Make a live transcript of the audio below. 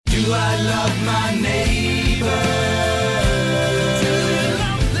Do I love my neighbor? Do you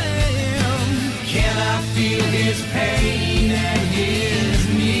love them? Can I feel his pain and his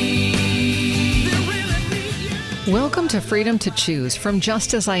need? They really need you. Welcome to Freedom to Choose from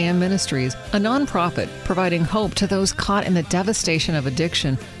Just As I Am Ministries, a nonprofit providing hope to those caught in the devastation of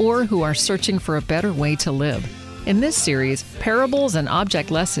addiction or who are searching for a better way to live. In this series, Parables and Object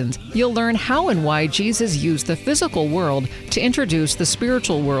Lessons, you'll learn how and why Jesus used the physical world to introduce the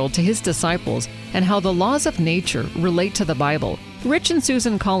spiritual world to his disciples and how the laws of nature relate to the Bible. Rich and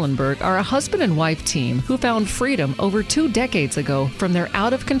Susan Collenberg are a husband and wife team who found freedom over 2 decades ago from their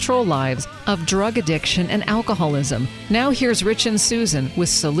out-of-control lives of drug addiction and alcoholism. Now here's Rich and Susan with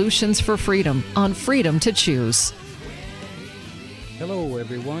solutions for freedom on Freedom to Choose. Hello,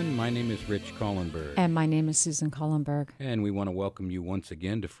 everyone. My name is Rich Collenberg. And my name is Susan Collenberg. And we want to welcome you once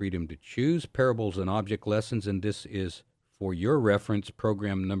again to Freedom to Choose, Parables and Object Lessons. And this is, for your reference,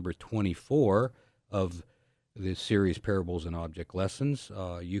 program number 24 of this series, Parables and Object Lessons.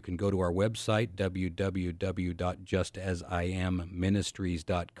 You can go to our website,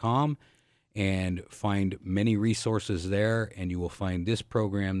 www.justasiamministries.com, and find many resources there. And you will find this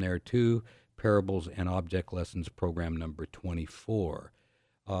program there, too. Parables and Object Lessons, program number 24.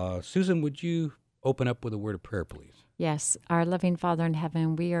 Susan, would you open up with a word of prayer, please? Yes. Our loving Father in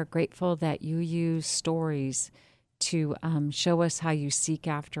heaven, we are grateful that you use stories to show us how you seek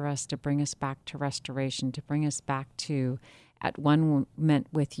after us, to bring us back to restoration, to bring us back to at one moment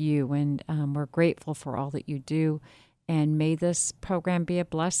with you. And we're grateful for all that you do. And may this program be a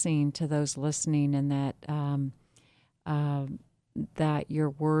blessing to those listening, and that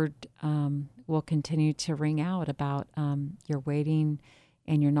your word will continue to ring out about you're waiting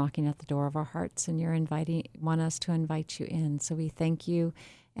and you're knocking at the door of our hearts, and you're want us to invite you in. So we thank you,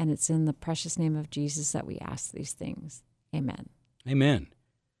 and it's in the precious name of Jesus that we ask these things. Amen. Amen.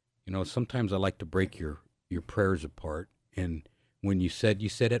 You know, sometimes I like to break your prayers apart, and when you said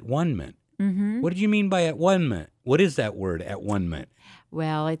at one ment. Mm-hmm. What did you mean by at one ment? What is that word, at one ment?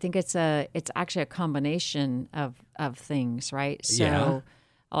 Well, I think it's actually a combination of things, right? So Yeah.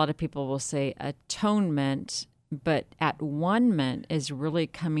 A lot of people will say atonement, but at one ment is really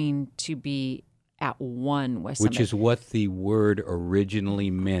coming to be at one with somebody. Which is what the word originally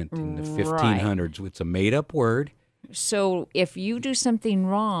meant in the 1500s. Right. It's a made-up word. So if you do something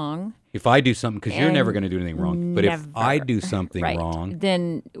wrong... If I do something, because you're never going to do anything wrong, but if I do something right, wrong...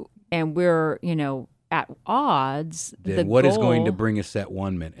 then, and we're, at odds... Then what is going to bring us at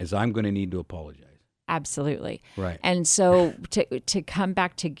one ment is I'm going to need to apologize. Absolutely. Right. And so to come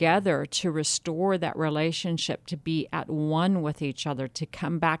back together, to restore that relationship, to be at one with each other, to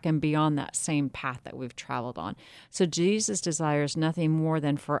come back and be on that same path that we've traveled on. So Jesus desires nothing more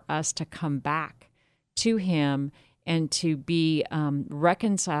than for us to come back to him and to be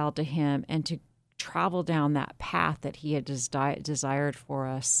reconciled to him and to travel down that path that he had desired for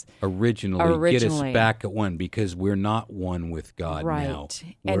us. Originally, get us back at one, because we're not one with God now.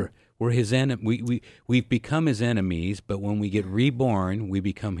 We're his enemy. We've become his enemies, but when we get reborn, we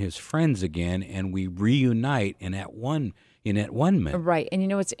become his friends again, and we reunite at one ment. Right.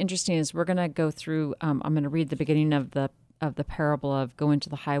 And what's interesting is we're going to go through. I'm going to read the beginning of the parable of go into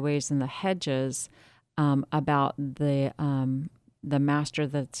the highways and the hedges, about the master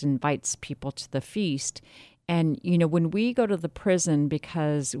that invites people to the feast. And when we go to the prison,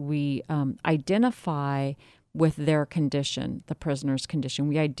 because we identify with their condition, the prisoner's condition.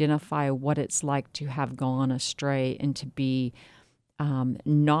 We identify what it's like to have gone astray and to be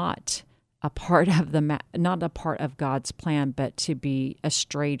not a part of not a part of God's plan, but to be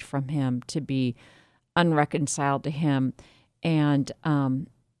estrayed from him, to be unreconciled to him. And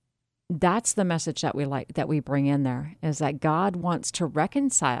that's the message that we bring in there, is that God wants to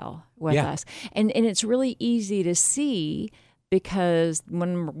reconcile with us. And it's really easy to see, because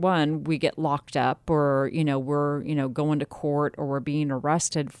when we get locked up, or we're going to court, or we're being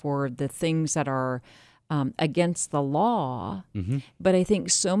arrested for the things that are against the law. Mm-hmm. But I think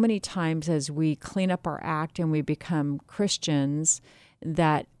so many times as we clean up our act and we become Christians,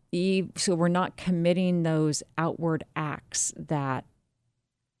 so we're not committing those outward acts that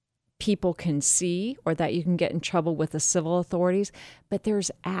people can see, or that you can get in trouble with the civil authorities, but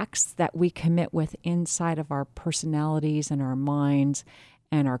there's acts that we commit with inside of our personalities and our minds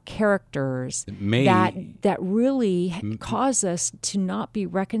and our characters that really cause us to not be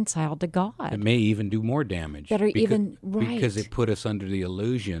reconciled to God. It may even do more damage. Because it put us under the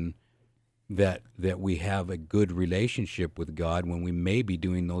illusion that we have a good relationship with God, when we may be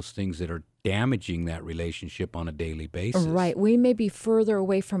doing those things that are damaging that relationship on a daily basis. Right. We may be further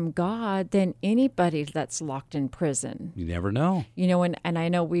away from God than anybody that's locked in prison. You never know. And I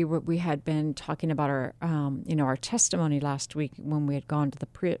know we had been talking about our our testimony last week when we had gone to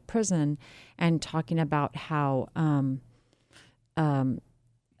the prison, and talking about how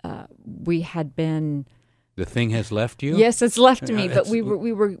we had been. The thing has left you? Yes, it's left me. But we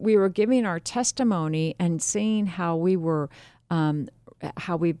were giving our testimony and seeing how we were,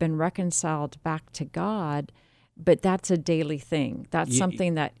 how we've been reconciled back to God. But that's a daily thing. That's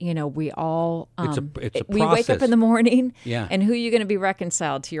something that we all. It's a process. We wake up in the morning, yeah. And who are you going to be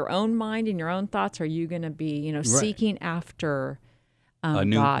reconciled to? Your own mind and your own thoughts? Or are you going to be seeking after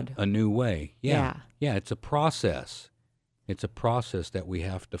God? A new way. Yeah. It's a process. It's a process that we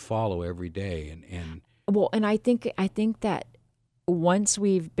have to follow every day, and. Well, and I think that once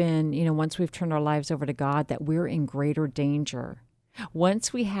we've turned our lives over to God, that we're in greater danger.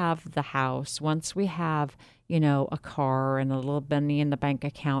 Once we have the house, once we have, a car and a little money in the bank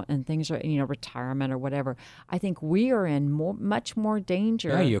account and things are, retirement or whatever, I think we are in much more danger.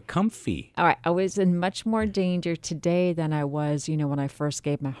 Yeah, you're comfy. All right. I was in much more danger today than I was, when I first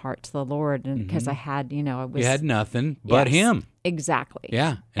gave my heart to the Lord. And because I had, you had nothing but Him. Exactly.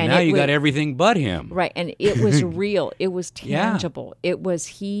 Yeah. And now you got everything but Him. Right. And it was real. It was tangible. Yeah. It was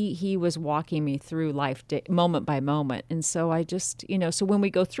He was walking me through life moment by moment. And so I just, so when we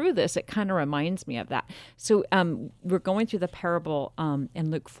go through this, it kind of reminds me of that. So we're going through the parable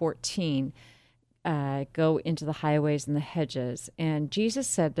in Luke 14, go into the highways and the hedges. And Jesus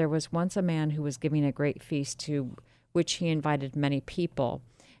said there was once a man who was giving a great feast to which he invited many people.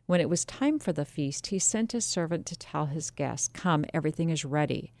 When it was time for the feast, he sent his servant to tell his guests, "Come, everything is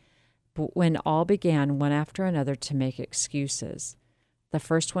ready." But when all began, one after another, to make excuses, the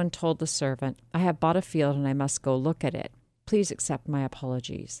first one told the servant, "I have bought a field and I must go look at it. Please accept my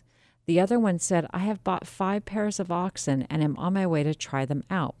apologies." The other one said, "I have bought 5 pairs of oxen and am on my way to try them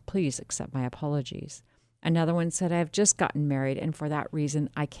out. Please accept my apologies." Another one said, "I have just gotten married, and for that reason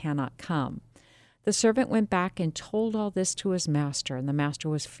I cannot come." The servant went back and told all this to his master, and the master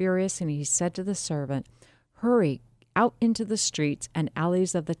was furious, and he said to the servant, "Hurry out into the streets and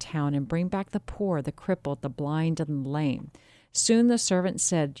alleys of the town and bring back the poor, the crippled, the blind, and the lame." Soon the servant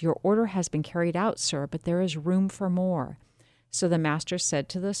said, "Your order has been carried out, sir, but there is room for more." So the master said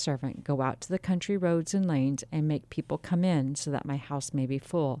to the servant, "Go out to the country roads and lanes and make people come in so that my house may be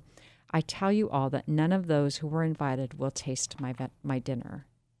full. I tell you all that none of those who were invited will taste my dinner."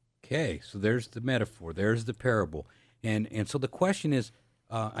 Okay, so there's the metaphor, there's the parable. And so the question is,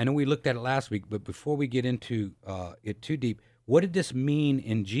 I know we looked at it last week, but before we get into it too deep, what did this mean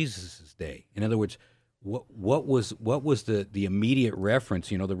in Jesus' day? In other words, what was the immediate reference?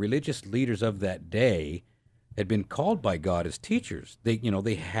 The religious leaders of that day had been called by God as teachers.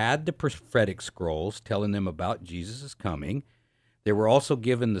 They had the prophetic scrolls telling them about Jesus' coming. They were also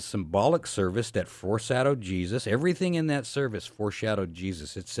given the symbolic service that foreshadowed Jesus. Everything in that service foreshadowed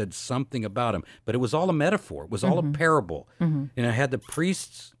Jesus. It said something about him, but it was all a metaphor. It was all a parable. And had the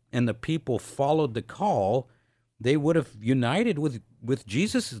priests and the people followed the call, they would have united with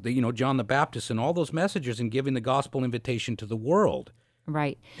Jesus, John the Baptist and all those messengers in giving the gospel invitation to the world.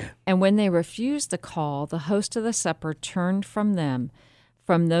 Right. And when they refused the call, the host of the supper turned from them,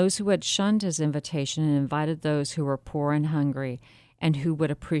 from those who had shunned his invitation, and invited those who were poor and hungry and who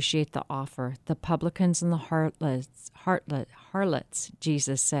would appreciate the offer. The publicans and the harlots,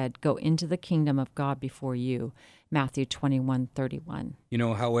 Jesus said, "Go into the kingdom of God before you." Matthew 21:31.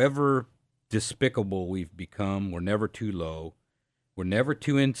 However despicable we've become, we're never too low. We're never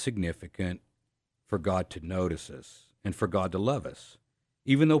too insignificant for God to notice us and for God to love us.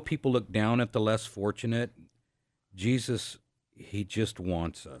 Even though people look down at the less fortunate, Jesus, He just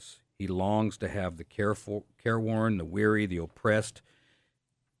wants us. He longs to have the careworn, the weary, the oppressed.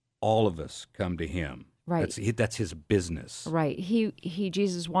 All of us come to Him. Right. That's His business. Right.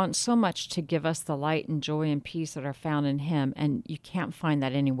 Jesus wants so much to give us the light and joy and peace that are found in Him, and you can't find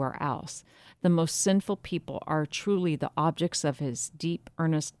that anywhere else. The most sinful people are truly the objects of His deep,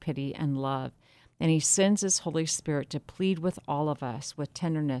 earnest pity and love. And He sends His Holy Spirit to plead with all of us with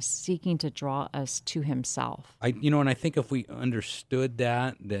tenderness, seeking to draw us to Himself. And I think if we understood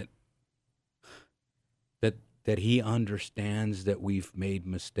that He understands that we've made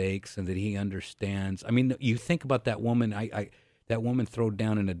mistakes, and that He understands. I mean, you think about that woman. That woman thrown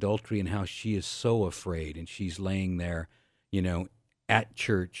down in adultery, and how she is so afraid, and she's laying there, at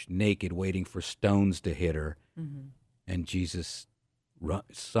church naked, waiting for stones to hit her, and Jesus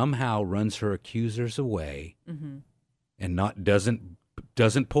somehow runs her accusers away, and doesn't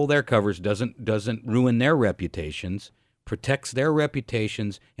pull their covers, doesn't ruin their reputations, protects their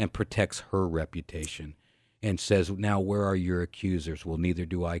reputations and protects her reputation, and says, now where are your accusers? Well, neither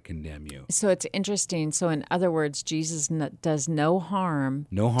do I condemn you. So it's interesting. So in other words, Jesus does no harm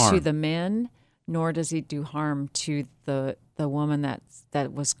to the men, nor does he do harm to the woman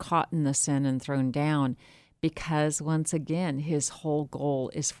that was caught in the sin and thrown down, because once again, his whole goal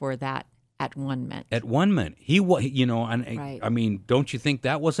is for that at-one-ment. At-one-ment. Right. I mean, don't you think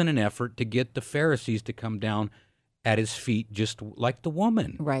that wasn't an effort to get the Pharisees to come down at his feet just like the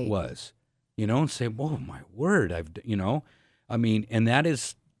woman was? And say, whoa, my word, and that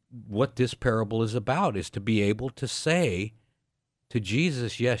is what this parable is about, is to be able to say to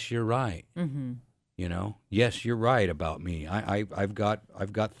Jesus, yes, you're right. Mm-hmm. Yes, you're right about me. I've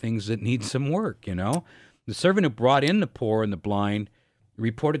got things that need some work, The servant who brought in the poor and the blind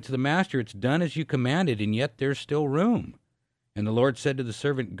reported to the master, it's done as you commanded, and yet there's still room. And the Lord said to the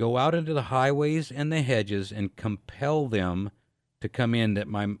servant, go out into the highways and the hedges and compel them to come in, that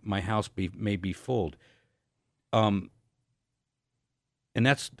my house may be filled. And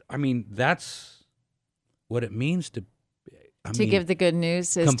that's what it means to give the good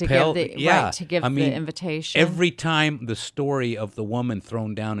news is compel, to give the invitation. Every time the story of the woman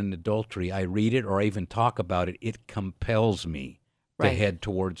thrown down in adultery, I read it or I even talk about it, it compels me to head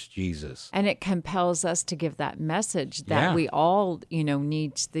towards Jesus. And it compels us to give that message that we all,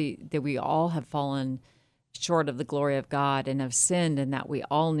 that we all have fallen short of the glory of God and have sinned, and that we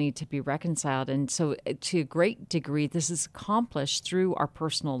all need to be reconciled. And so to a great degree, this is accomplished through our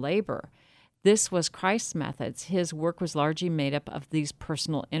personal labor. This was Christ's methods. His work was largely made up of these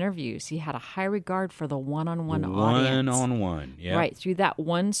personal interviews. He had a high regard for the one-on-one audience. One-on-one, yeah. Right. Through that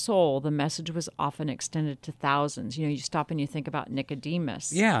one soul, the message was often extended to thousands. You stop and you think about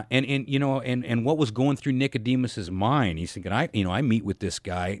Nicodemus. Yeah, and what was going through Nicodemus's mind? He's thinking, I meet with this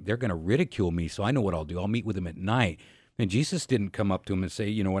guy. They're going to ridicule me, so I know what I'll do. I'll meet with him at night. And Jesus didn't come up to him and say,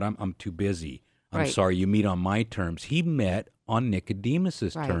 you know what, I'm too busy. I'm sorry, you meet on my terms. He met on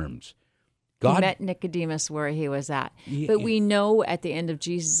Nicodemus's terms. He met Nicodemus where he was at. But we know at the end of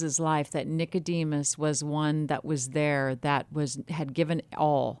Jesus' life that Nicodemus was one that was there, had given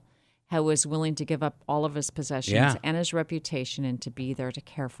all, who was willing to give up all of his possessions and his reputation, and to be there to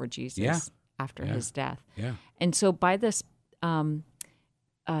care for Jesus after his death. Yeah. And so by this, by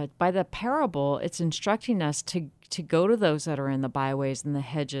the parable, it's instructing us to go to those that are in the byways and the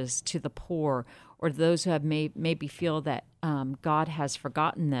hedges, to the poor, or those who have maybe feel that God has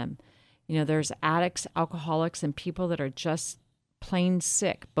forgotten them. There's addicts, alcoholics, and people that are just plain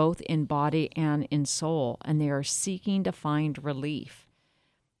sick, both in body and in soul, and they are seeking to find relief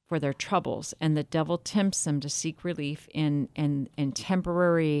for their troubles. And the devil tempts them to seek relief in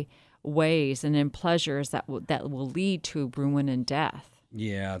temporary ways and in pleasures that will lead to ruin and death.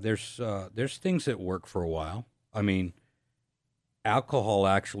 Yeah, there's things that work for a while. I mean, alcohol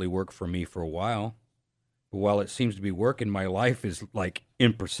actually worked for me for a while. While it seems to be working, my life is like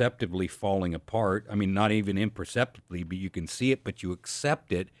imperceptibly falling apart. I mean, not even imperceptibly, but you can see it, but you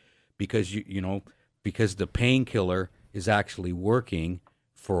accept it because because the painkiller is actually working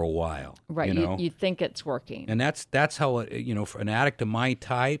for a while. Right. You think it's working. And that's how for an addict of my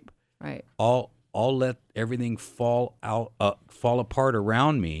type, right. I'll let everything fall apart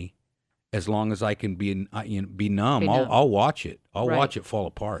around me. As long as I can be numb, I'll watch it. I'll watch it fall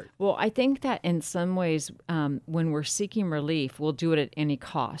apart. Well, I think that in some ways, when we're seeking relief, we'll do it at any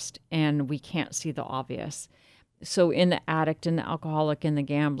cost, and we can't see the obvious. So in the addict and the alcoholic and the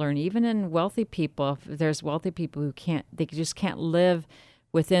gambler, and even in wealthy people, if there's wealthy people who just can't live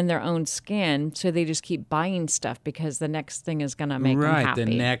within their own skin, so they just keep buying stuff because the next thing is going to make them happy. Right,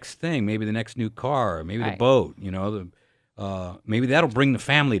 the next thing, maybe the next new car, maybe the boat, maybe that'll bring the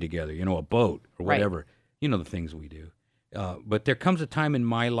family together, a boat or whatever, the things we do. But there comes a time in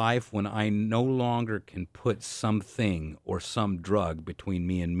my life when I no longer can put something or some drug between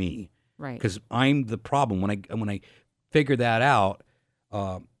me and me. Right. Because I'm the problem. When I figure that out,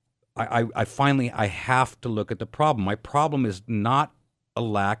 I finally have to look at the problem. My problem is not a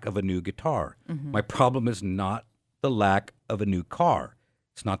lack of a new guitar. Mm-hmm. My problem is not the lack of a new car.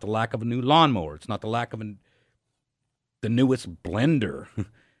 It's not the lack of a new lawnmower. It's not the lack of the newest blender,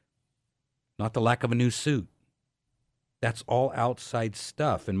 not the lack of a new suit. That's all outside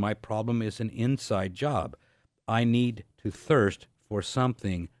stuff, and my problem is an inside job. I need to thirst for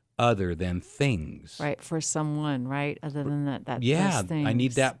something other than things. Right, for someone, right? Other than that yeah, those things. I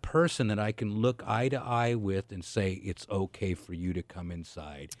need that person that I can look eye to eye with and say, it's okay for you to come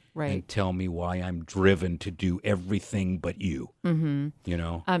inside and tell me why I'm driven to do everything but you.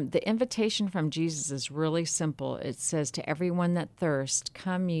 Mm-hmm. The invitation from Jesus is really simple. It says, to everyone that thirsts,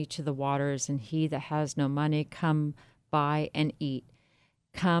 come ye to the waters, and he that has no money, come buy and eat.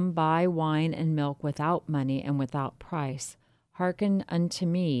 Come, buy wine and milk without money and without price. Hearken unto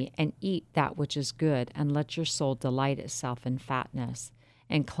me, and eat that which is good, and let your soul delight itself in fatness.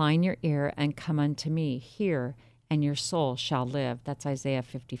 Incline your ear, and come unto me. Hear, and your soul shall live. That's Isaiah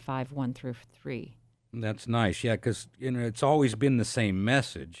 55, 1-3. That's nice, yeah, because it's always been the same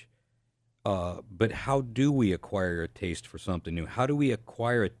message. But how do we acquire a taste for something new? How do we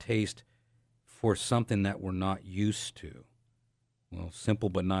acquire a taste for something that we're not used to? Well, simple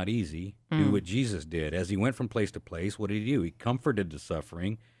but not easy. Do what Jesus did. As he went from place to place, what did he do? He comforted the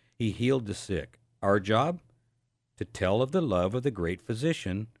suffering. He healed the sick. Our job? To tell of the love of the great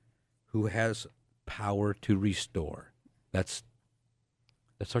physician who has power to restore. That's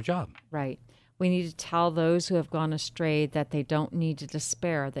our job. Right. We need to tell those who have gone astray that they don't need to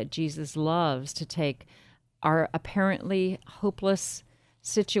despair, that Jesus loves to take our apparently hopeless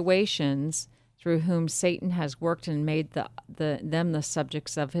situations through whom Satan has worked and made them the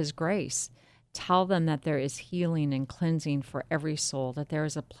subjects of his grace. Tell them that there is healing and cleansing for every soul, that there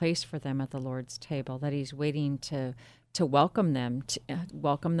is a place for them at the Lord's table, that he's waiting to welcome them, to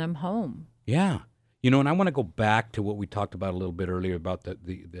welcome them home. Yeah. And I want to go back to what we talked about a little bit earlier about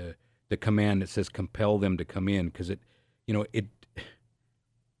the command that says compel them to come in, because it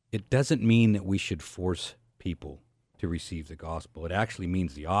doesn't mean that we should force people to receive the gospel. It actually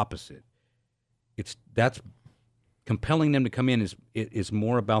means the opposite. That's compelling them to come in is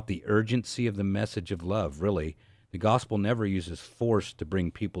more about the urgency of the message of love, really. The gospel never uses force to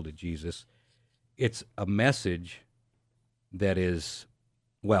bring people to Jesus. It's a message that is,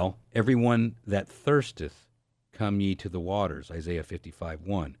 well, everyone that thirsteth, come ye to the waters, Isaiah 55,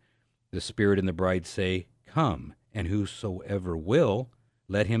 1. The Spirit and the bride say, come, and whosoever will,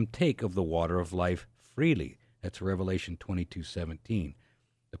 let him take of the water of life freely. That's Revelation 22, 17.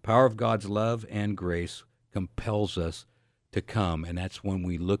 The power of God's love and grace compels us to come, and that's when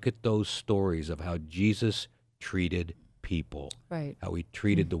we look at those stories of how Jesus treated people, right? How he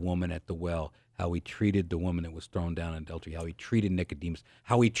treated the woman at the well, how he treated the woman that was thrown down in adultery, how he treated Nicodemus,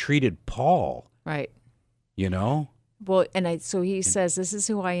 how he treated Paul, right? Well, so he says, "This is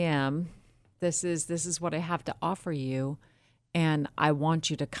who I am. This is what I have to offer you." And I want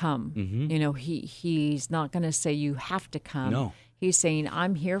you to come. Mm-hmm. He's not going to say you have to come. No. He's saying,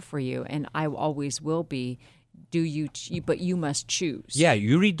 I'm here for you, and I always will be. But you must choose. Yeah,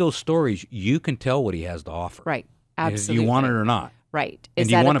 you read those stories, you can tell what he has to offer. Right, absolutely. If you want it or not. Right.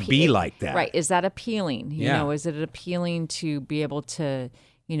 And you want to be like that. Right. Is that appealing? Is it appealing to be able to,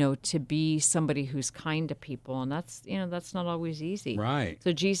 to be somebody who's kind to people? And that's not always easy. Right.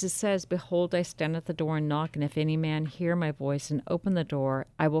 So Jesus says, behold, I stand at the door and knock, and if any man hear my voice and open the door,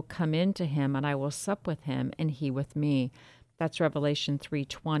 I will come in to him, and I will sup with him, and he with me. That's Revelation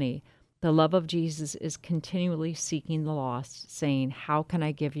 3:20. The love of Jesus is continually seeking the lost, saying, how can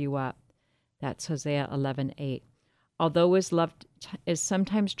I give you up? That's Hosea 11:8. Although his love is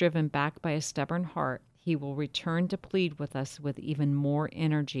sometimes driven back by a stubborn heart, he will return to plead with us with even more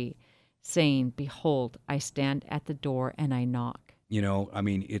energy, saying, behold, I stand at the door and I knock.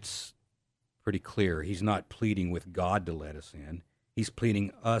 It's pretty clear. He's not pleading with God to let us in. He's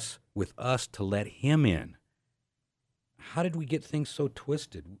pleading with us to let him in. How did we get things so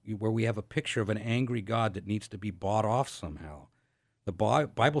twisted, where we have a picture of an angry God that needs to be bought off somehow? The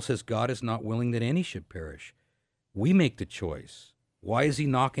Bible says God is not willing that any should perish. We make the choice. Why is he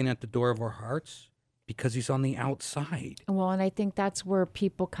knocking at the door of our hearts? Because he's on the outside. Well, and I think that's where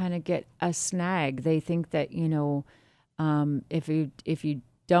people kind of get a snag. They think that, if you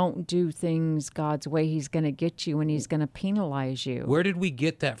don't do things God's way, he's going to get you and he's going to penalize you. Where did we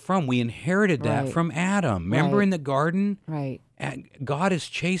get that from? We inherited that from Adam. Remember in the garden? Right. God is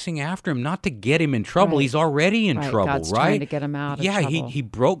chasing after him, not to get him in trouble. Right. He's already in trouble, God's trying to get him out of trouble. Yeah, he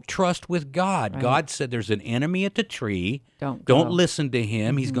broke trust with God. Right. God said there's an enemy at the tree. Don't listen to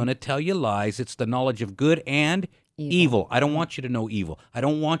him. Mm-hmm. He's going to tell you lies. It's the knowledge of good and evil. I don't want you to know evil. I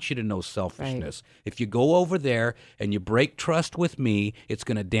don't want you to know selfishness. Right. If you go over there and you break trust with me, it's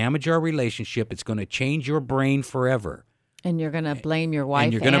going to damage our relationship. It's going to change your brain forever. And you're going to blame your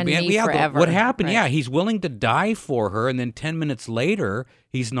wife and me forever. What happened? Right. Yeah, he's willing to die for her, and then 10 minutes later,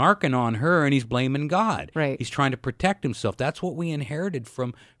 he's narking on her and he's blaming God. Right. He's trying to protect himself. That's what we inherited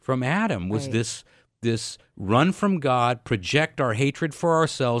from Adam, was this run from God, project our hatred for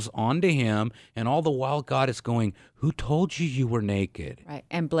ourselves onto him, and all the while God is going, who told you you were naked? Right,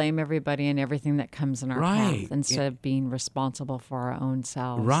 and blame everybody and everything that comes in our path instead of being responsible for our own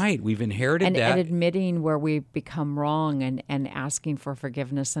selves. Right, we've inherited that. And admitting where we've become wrong and asking for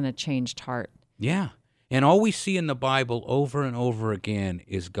forgiveness and a changed heart. Yeah, and all we see in the Bible over and over again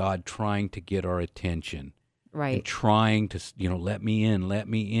is God trying to get our attention. Right. And trying to, let me in, let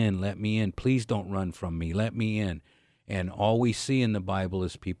me in, let me in. Please don't run from me. Let me in. And all we see in the Bible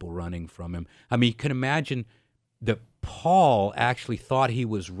is people running from him. I mean, you can imagine that Paul actually thought he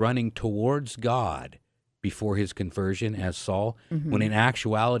was running towards God before his conversion as Saul, when in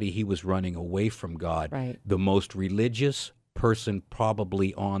actuality he was running away from God. Right. The most religious person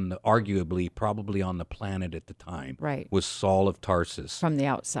arguably on the planet at the time, right, was Saul of Tarsus. From the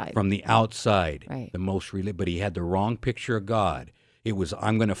outside. Right. The most but he had the wrong picture of God. It was,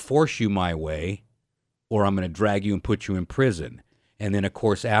 I'm going to force you my way, or I'm going to drag you and put you in prison. And then, of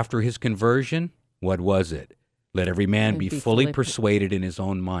course, after his conversion, what was it? Let every man be fully persuaded in his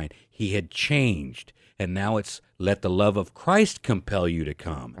own mind. He had changed. And now it's let the love of Christ compel you to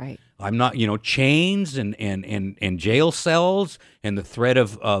come. Right. I'm not, chains and jail cells and the threat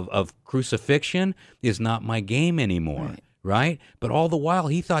of crucifixion is not my game anymore. Right? But all the while,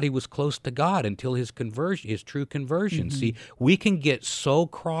 he thought he was close to God until his true conversion. See, we can get so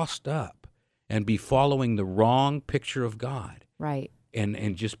crossed up and be following the wrong picture of God. Right.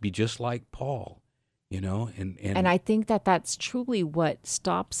 And just be just like Paul. And I think that that's truly what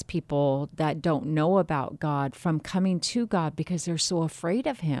stops people that don't know about God from coming to God, because they're so afraid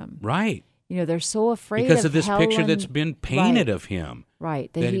of him. Right. They're so afraid because of this hell picture that's been painted of him. Right.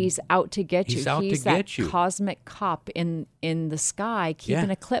 That he's out to get you. He's out to that get you. Cosmic cop in the sky keeping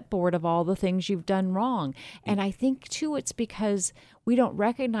a clipboard of all the things you've done wrong. And I think, too, it's because we don't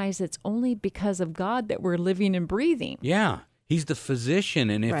recognize it's only because of God that we're living and breathing. Yeah. He's the physician,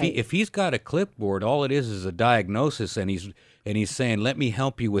 and if he's got a clipboard, all it is a diagnosis, and he's saying, "Let me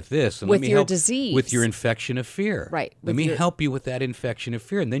help you with this, and with let me your help disease, with your infection of fear. Right. Let me help you with that infection of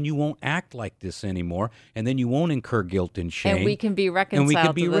fear, and then you won't act like this anymore, and then you won't incur guilt and shame, and we can be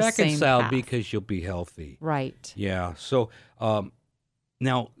reconciled, because you'll be healthy. Right. Yeah. So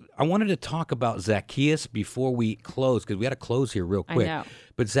now I wanted to talk about Zacchaeus before we close, because we got to close here real quick. I know.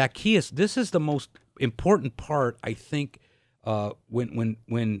 But Zacchaeus, this is the most important part, I think.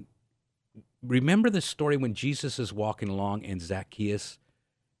 When remember the story when Jesus is walking along and Zacchaeus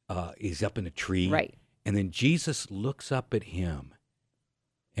is up in a tree, right? And then Jesus looks up at him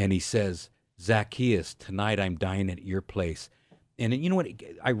and he says, "Zacchaeus, tonight I'm dining at your place." And you know what?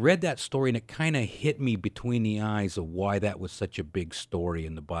 I read that story and it kind of hit me between the eyes of why that was such a big story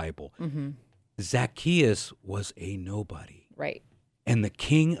in the Bible. Zacchaeus was a nobody, right? And the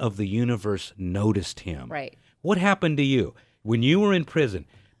King of the universe noticed him, right? What happened to you? When you were in prison,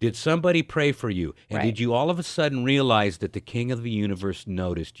 did somebody pray for you? And did you all of a sudden realize that the King of the universe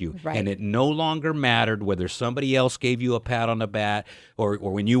noticed you? Right. And it no longer mattered whether somebody else gave you a pat on the back or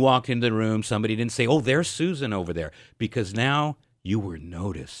when you walked into the room, somebody didn't say, "Oh, there's Susan over there," because now you were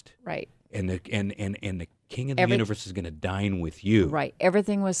noticed. Right. And the King of the universe is going to dine with you. Right.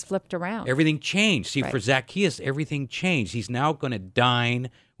 Everything was flipped around. Everything changed. See, for Zacchaeus, everything changed. He's now going to dine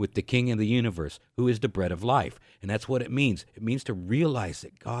with the King of the universe, who is the bread of life. And that's what it means. It means to realize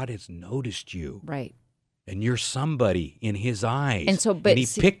that God has noticed you. Right. And you're somebody in his eyes. And he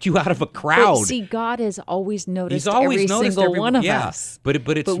picked you out of a crowd. But see, God has always noticed every single one of us. But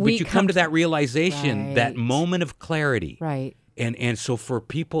you come to that realization, that moment of clarity. Right. And so for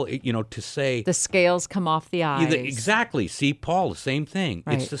people, to say... The scales come off the eyes. Exactly. See, Paul, the same thing.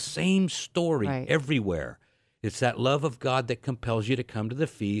 Right. It's the same story everywhere. It's that love of God that compels you to come to the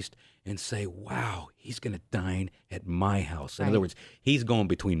feast and say, wow, he's going to dine at my house. In other words, he's going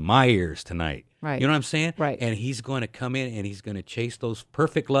between my ears tonight. Right. You know what I'm saying? Right. And he's going to come in and he's going to chase those.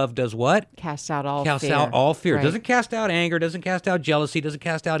 Perfect love does what? Cast out all fear. Cast out all fear. Right. Doesn't cast out anger, doesn't cast out jealousy, doesn't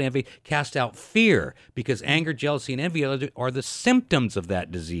cast out envy, cast out fear, because anger, jealousy, and envy are the symptoms of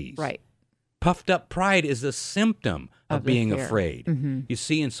that disease. Right. Puffed up pride is a symptom of being afraid. Mm-hmm. You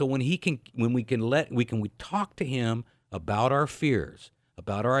see, and so when we talk to him about our fears,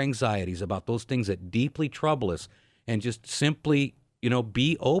 about our anxieties, about those things that deeply trouble us, and just simply,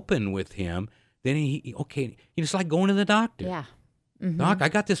 be open with him, then it's like going to the doctor. Yeah. Mm-hmm. Doc, I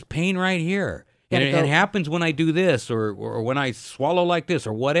got this pain right here. And it happens when I do this or when I swallow like this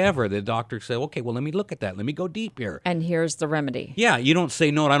or whatever. The doctor said, okay, well, let me look at that. Let me go deep here. And here's the remedy. Yeah, you don't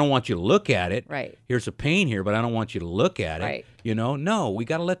say, no, I don't want you to look at it. Right. Here's a pain here, but I don't want you to look at it. Right. No, we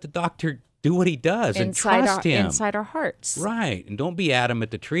got to let the doctor do what he does and trust him. Inside our hearts. Right. And don't be Adam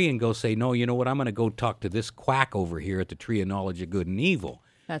at the tree and go say, no, you know what, I'm going to go talk to this quack over here at the tree of knowledge of good and evil.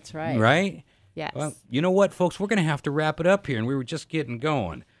 That's right. Right? Yes. Well, you know what, folks, we're going to have to wrap it up here, and we were just getting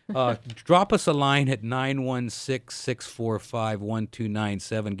going. Drop us a line at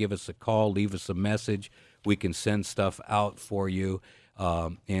 916-645-1297. Give us a call. Leave us a message. We can send stuff out for you.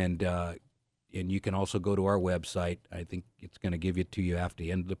 And you can also go to our website. I think it's going to give it to you after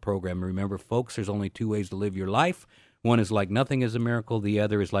the end of the program. Remember, folks, there's only 2 ways to live your life. One is like nothing is a miracle. The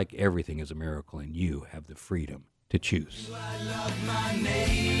other is like everything is a miracle. And you have the freedom to choose. Do I love my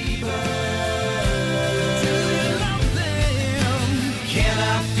neighbor? Do you love them? Can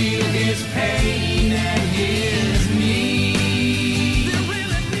I feel his pain and his need?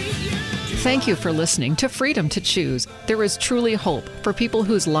 Thank you for listening to Freedom to Choose. There is truly hope for people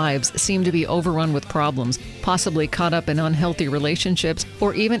whose lives seem to be overrun with problems, possibly caught up in unhealthy relationships,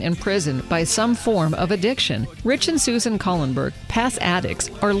 or even imprisoned by some form of addiction. Rich and Susan Collenberg, past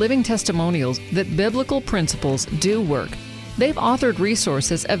addicts, are living testimonials that biblical principles do work. They've authored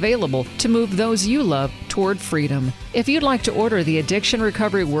resources available to move those you love toward freedom. If you'd like to order the Addiction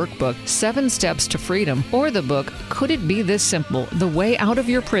Recovery Workbook, 7 Steps to Freedom, or the book, Could It Be This Simple? The Way Out of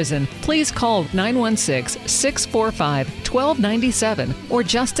Your Prison, please call 916-645-1297 or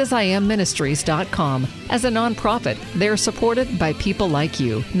JustAsIamMinistries.com. As a nonprofit, they're supported by people like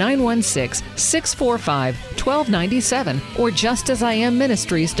you. 916-645-1297 or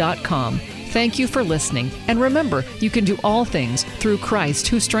JustAsIamMinistries.com. Thank you for listening, and remember, you can do all things through Christ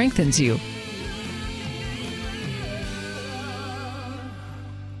who strengthens you.